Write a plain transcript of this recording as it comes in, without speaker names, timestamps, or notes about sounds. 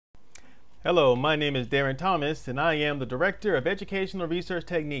Hello, my name is Darren Thomas and I am the Director of Educational Research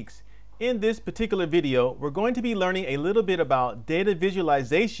Techniques. In this particular video, we're going to be learning a little bit about data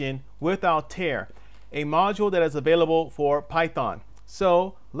visualization with Altair, a module that is available for Python.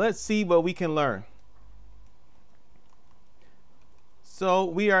 So let's see what we can learn. So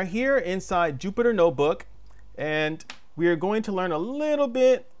we are here inside Jupyter Notebook and we are going to learn a little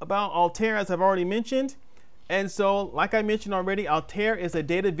bit about Altair, as I've already mentioned. And so, like I mentioned already, Altair is a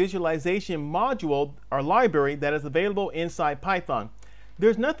data visualization module or library that is available inside Python.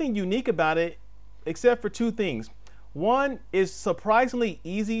 There's nothing unique about it except for two things. One is surprisingly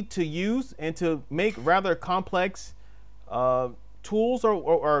easy to use and to make rather complex tools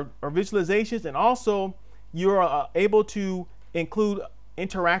or visualizations, and also you're able to include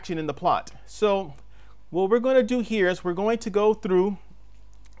interaction in the plot. So what we're going to do here is we're going to go through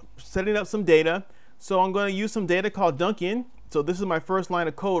setting up some data. So I'm going to use some data called Duncan. So this is my first line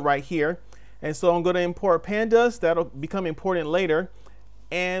of code right here. And so I'm going to import pandas. That'll become important later.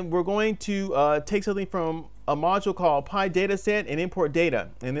 And we're going to take something from a module called PyDataset and import data.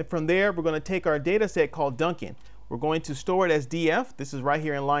 And then from there, we're going to take our data set called Duncan. We're going to store it as df. This is right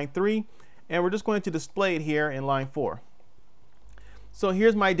here in line 3. And we're just going to display it here in line 4. So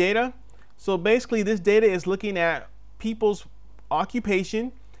here's my data. So basically, this data is looking at people's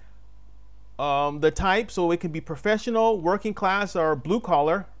occupation, the type, so it can be professional, working class, or blue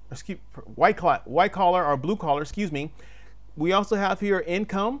collar, white collar or blue collar, excuse me. We also have here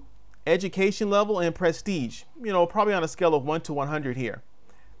income, education level, and prestige, probably on a scale of 1 to 100 here.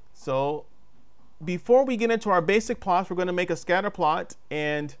 So before we get into our basic plots, we're going to make a scatter plot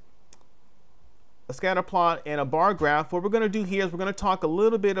and a bar graph. What we're going to do here is we're going to talk a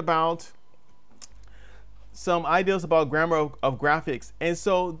little bit about some ideas about grammar of graphics. And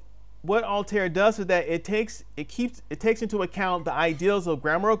so what Altair does is that it takes into account the ideals of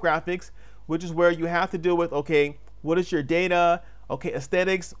grammar of graphics, which is where you have to deal with, okay, what is your data? Okay,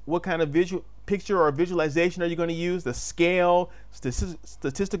 aesthetics, what kind of picture or visualization are you going to use? The scale,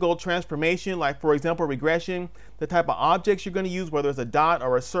 statistical transformation, like for example, regression, the type of objects you're going to use, whether it's a dot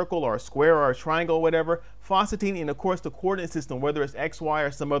or a circle or a square or a triangle, or whatever, faceting, and of course the coordinate system, whether it's X, Y,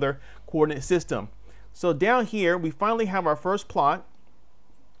 or some other coordinate system. So down here, we finally have our first plot,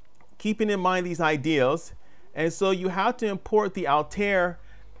 keeping in mind these ideals. And so you have to import the Altair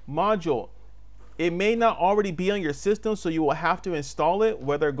module. It may not already be on your system, so you will have to install it,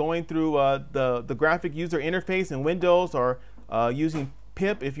 whether going through the graphic user interface in Windows or using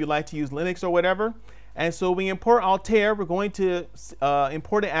pip if you like to use Linux or whatever. And so we import Altair. We're going to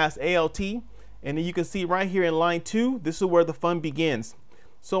import it as ALT. And then you can see right here in line 2, this is where the fun begins.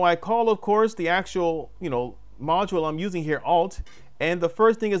 So I call, of course, the actual module I'm using here, alt. And the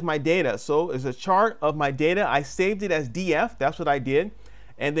first thing is my data. So it's a chart of my data. I saved it as df. That's what I did.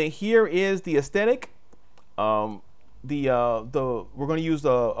 And then here is the aesthetic. We're going to use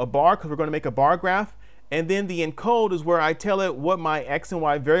a bar because we're going to make a bar graph. And then the encode is where I tell it what my x and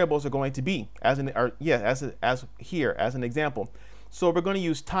y variables are going to be, as here as an example. So we're going to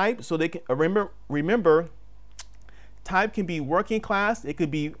use type. So they can remember type can be working class. It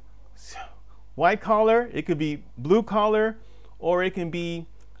could be white collar. It could be blue collar, or it can be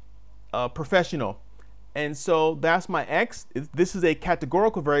professional. And so that's my x. This is a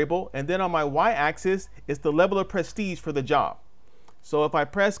categorical variable. And then on my y-axis is the level of prestige for the job. So if I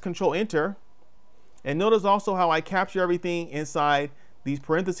press Control Enter, and notice also how I capture everything inside these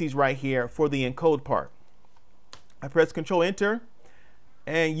parentheses right here for the encode part. I press Control Enter,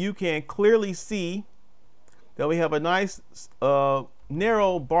 and you can clearly see that we have a nice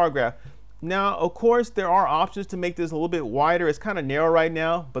narrow bar graph. Now, of course, there are options to make this a little bit wider. It's kind of narrow right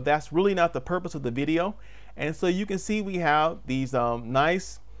now, but that's really not the purpose of the video. And so you can see we have these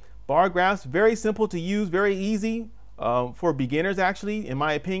nice bar graphs, very simple to use, very easy for beginners, actually, in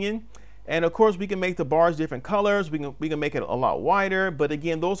my opinion. And of course, we can make the bars different colors. We can make it a lot wider. But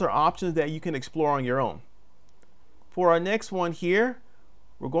again, those are options that you can explore on your own. For our next one here,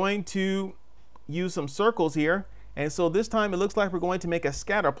 we're going to use some circles here. And so this time it looks like we're going to make a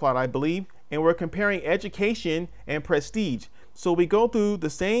scatter plot, I believe, and we're comparing education and prestige. So we go through the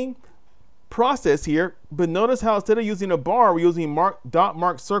same process here, but notice how instead of using a bar, we're using dot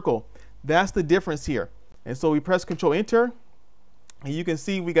mark circle. That's the difference here. And so we press Control Enter, and you can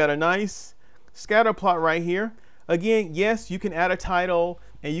see we got a nice scatter plot right here. Again, yes, you can add a title,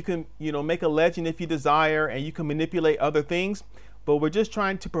 and you can make a legend if you desire, and you can manipulate other things, but we're just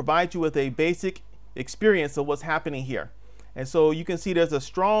trying to provide you with a basic experience of what's happening here. And so you can see there's a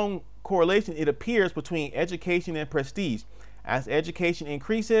strong correlation, it appears, between education and prestige. As education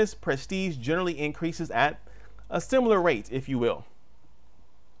increases, prestige generally increases at a similar rate, if you will.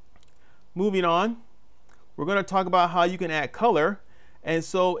 Moving on, we're going to talk about how you can add color. And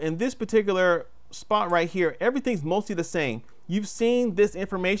so in this particular spot right here, everything's mostly the same. You've seen this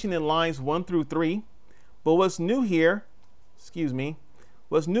information in lines 1 through 3, but what's new here,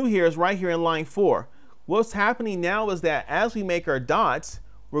 what's new here is right here in line 4. What's happening now is that as we make our dots,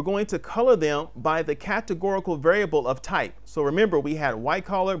 we're going to color them by the categorical variable of type. So remember, we had white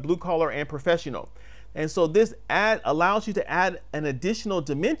collar, blue collar, and professional. And so this allows you to add an additional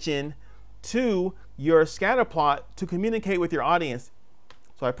dimension to your scatter plot to communicate with your audience.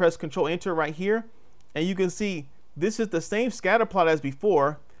 So I press Control Enter right here, and you can see this is the same scatter plot as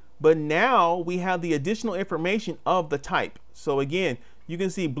before, but now we have the additional information of the type. So again, you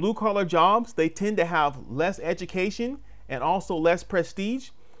can see blue collar jobs, they tend to have less education and also less prestige.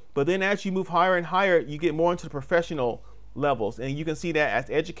 But then as you move higher and higher, you get more into the professional levels. And you can see that as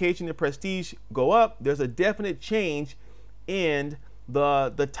education and prestige go up, there's a definite change in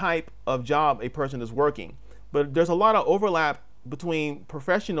the type of job a person is working. But there's a lot of overlap between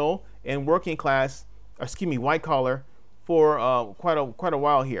professional and working class, white collar, for quite a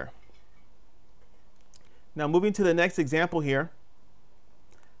while here. Now moving to the next example here.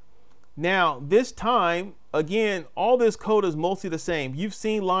 Now this time, again, all this code is mostly the same. You've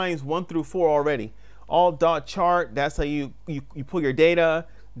seen lines 1 through 4 already. All dot chart, that's how you pull your data.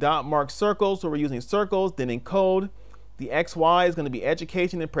 Dot mark circles, so we're using circles. Then encode. The XY is going to be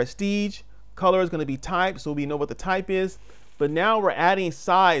education and prestige. Color is going to be type, so we know what the type is. But now we're adding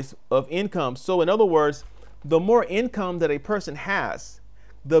size of income. So in other words, the more income that a person has,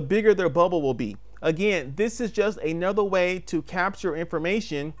 the bigger their bubble will be. Again, this is just another way to capture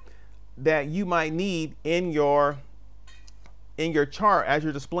information that you might need in your chart as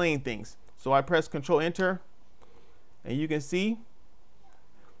you're displaying things. So I press Control Enter, and you can see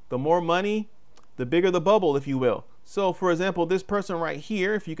the more money, the bigger the bubble, if you will. So for example, this person right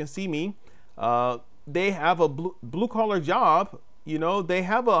here, if you can see me, they have a blue collar job. You know, they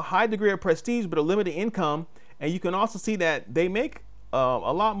have a high degree of prestige but a limited income, and you can also see that they make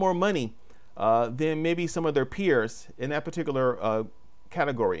a lot more money than maybe some of their peers in that particular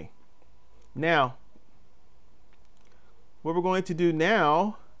category. Now, what we're going to do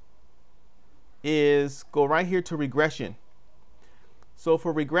now is go right here to regression. So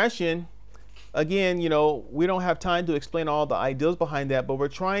for regression, again, you know, we don't have time to explain all the ideas behind that, but we're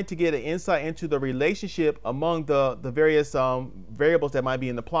trying to get an insight into the relationship among the various variables that might be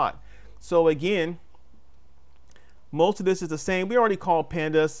in the plot. So again, most of this is the same. We already called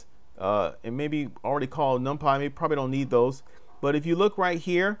pandas and maybe already called NumPy. We probably don't need those. But if you look right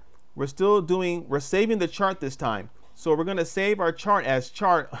here, we're saving the chart this time. So we're going to save our chart as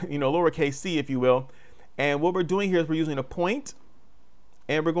chart, you know, lowercase c, if you will. And what we're doing here is we're using a point,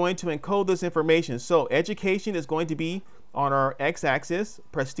 and we're going to encode this information. So education is going to be on our x-axis,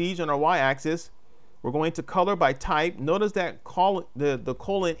 prestige on our y-axis. We're going to color by type. Notice that the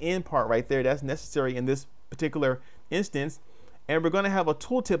colon in part right there, that's necessary in this particular instance. And we're going to have a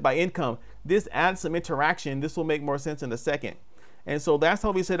tooltip by income. This adds some interaction. This will make more sense in a second. And so that's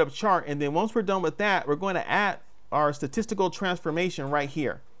how we set up chart. And then once we're done with that, we're going to add our statistical transformation right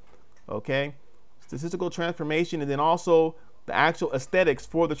here. Okay, statistical transformation, and then also the actual aesthetics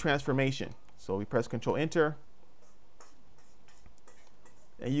for the transformation. So we press Control Enter,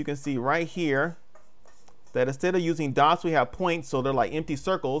 and you can see right here that instead of using dots, we have points, so they're like empty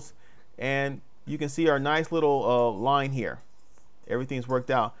circles. And you can see our nice little line here. Everything's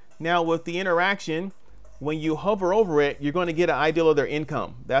worked out. Now with the interaction, when you hover over it, you're going to get an idea of their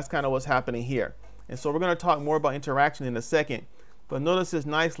income. That's kind of what's happening here. And so we're going to talk more about interaction in a second. But notice this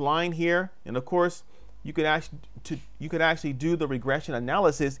nice line here. And of course, you could actually do the regression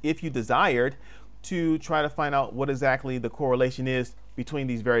analysis if you desired to try to find out what exactly the correlation is between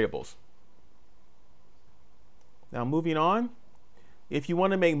these variables. Now moving on, if you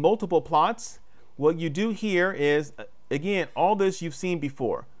want to make multiple plots, what you do here is, again, all this you've seen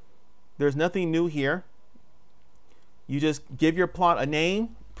before. There's nothing new here. You just give your plot a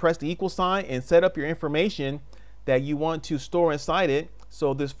name, press the equal sign, and set up your information that you want to store inside it.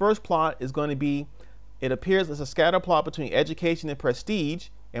 So this first plot is going to be, it appears as a scatter plot between education and prestige,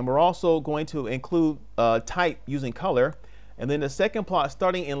 and we're also going to include type using color. And then the second plot,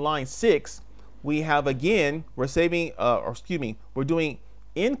 starting in line 6, we have, again, we're doing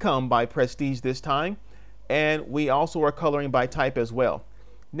income by prestige this time, and we also are coloring by type as well.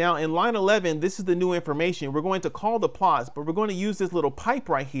 Now in line 11, this is the new information. We're going to call the plots, but we're going to use this little pipe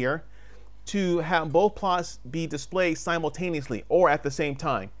right here to have both plots be displayed simultaneously or at the same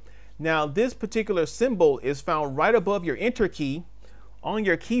time. Now this particular symbol is found right above your Enter key on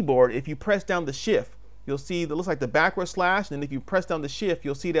your keyboard if you press down the Shift. you'll see that looks like the backward slash, and if you press down the shift,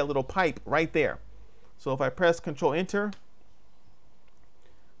 you'll see that little pipe right there. So if I press Control Enter,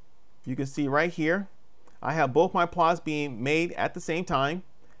 you can see right here, I have both my plots being made at the same time,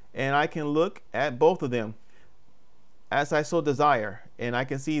 and I can look at both of them as I so desire. And I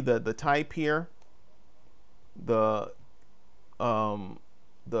can see the type here, the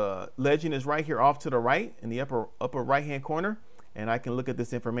legend is right here off to the right in the upper right hand corner, and I can look at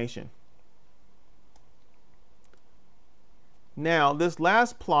this information. Now this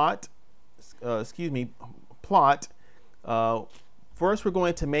last plot, first we're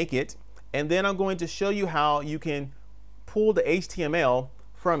going to make it, and then I'm going to show you how you can pull the HTML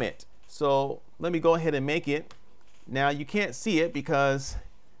from it. So let me go ahead and make it. Now you can't see it because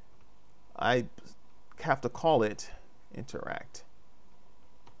I have to call it Interact.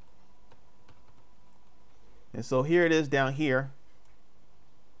 And so here it is down here.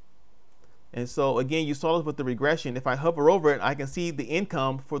 And so again, you saw this with the regression. If I hover over it, I can see the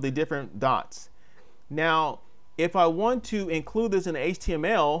income for the different dots. Now, if I want to include this in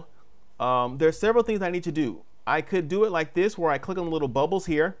HTML, there's several things I need to do. I could do it like this, where I click on the little bubbles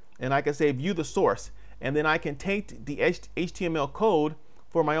here, and I can say view the source. And then I can take the HTML code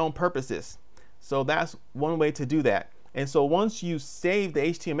for my own purposes. So that's one way to do that. And so once you save the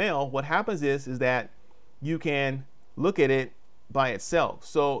HTML, what happens is that you can look at it by itself.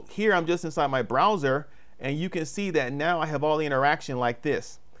 So here I'm just inside my browser, and you can see that now I have all the interaction like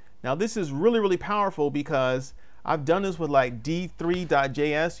this. Now this is really, really powerful because I've done this with like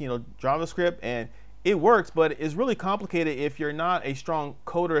d3.js, JavaScript, and it works, but it's really complicated if you're not a strong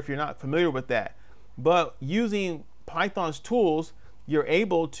coder, if you're not familiar with that. But using Python's tools, you're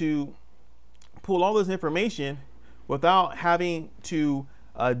able to pull all this information without having to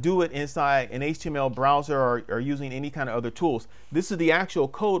do it inside an HTML browser or using any kind of other tools. This is the actual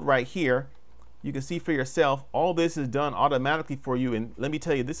code right here. You can see for yourself, all this is done automatically for you. And let me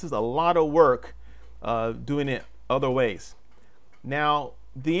tell you, this is a lot of work doing it other ways. Now,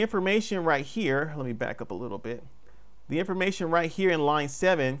 the information right here, let me back up a little bit. The information right here in line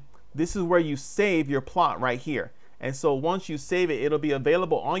 7, this is where you save your plot right here. And so once you save it, it'll be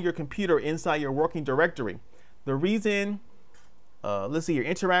available on your computer inside your working directory. The reason, let's see here,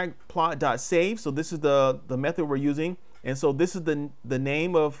 Interac Plot.save. So this is the method we're using. And so this is the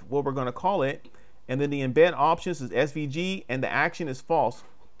name of what we're going to call it. And then the embed options is SVG, and the action is false.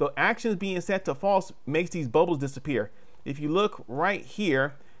 The action being set to false makes these bubbles disappear. If you look right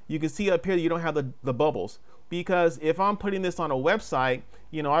here, you can see up here you don't have the bubbles, because if I'm putting this on a website,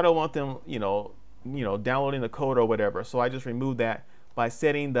 I don't want them, downloading the code or whatever. So I just remove that by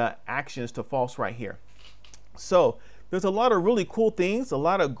setting the actions to false right here. So there's a lot of really cool things, a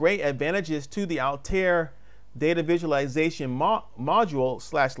lot of great advantages to the Altair data visualization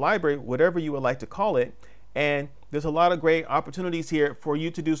module / library, whatever you would like to call it. And there's a lot of great opportunities here for you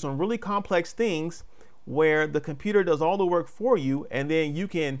to do some really complex things where the computer does all the work for you, and then you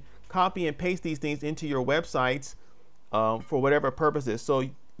can copy and paste these things into your websites for whatever purposes. So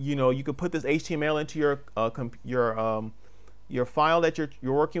you can put this HTML into your file that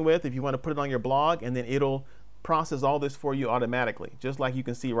you're working with if you want to put it on your blog, and then it'll process all this for you automatically, just like you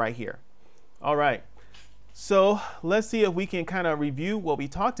can see right here. All right, so let's see if we can kind of review what we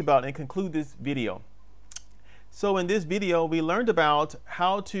talked about and conclude this video. So in this video, we learned about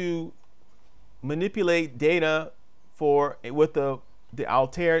how to manipulate data with the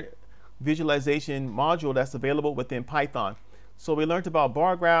Altair visualization module that's available within Python. So we learned about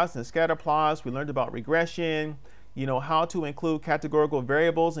bar graphs and scatter plots. We learned about regression, how to include categorical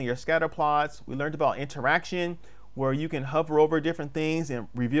variables in your scatter plots. We learned about interaction, where you can hover over different things and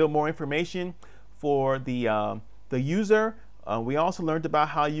reveal more information for the user. We also learned about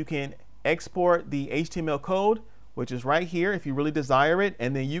how you can export the HTML code, which is right here if you really desire it,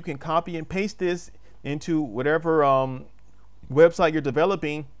 and then you can copy and paste this into whatever website you're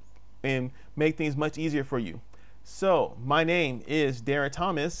developing and make things much easier for you. So my name is Darren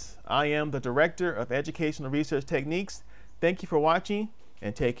Thomas. I am the Director of Educational Research Techniques. Thank you for watching,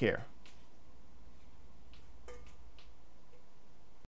 and take care.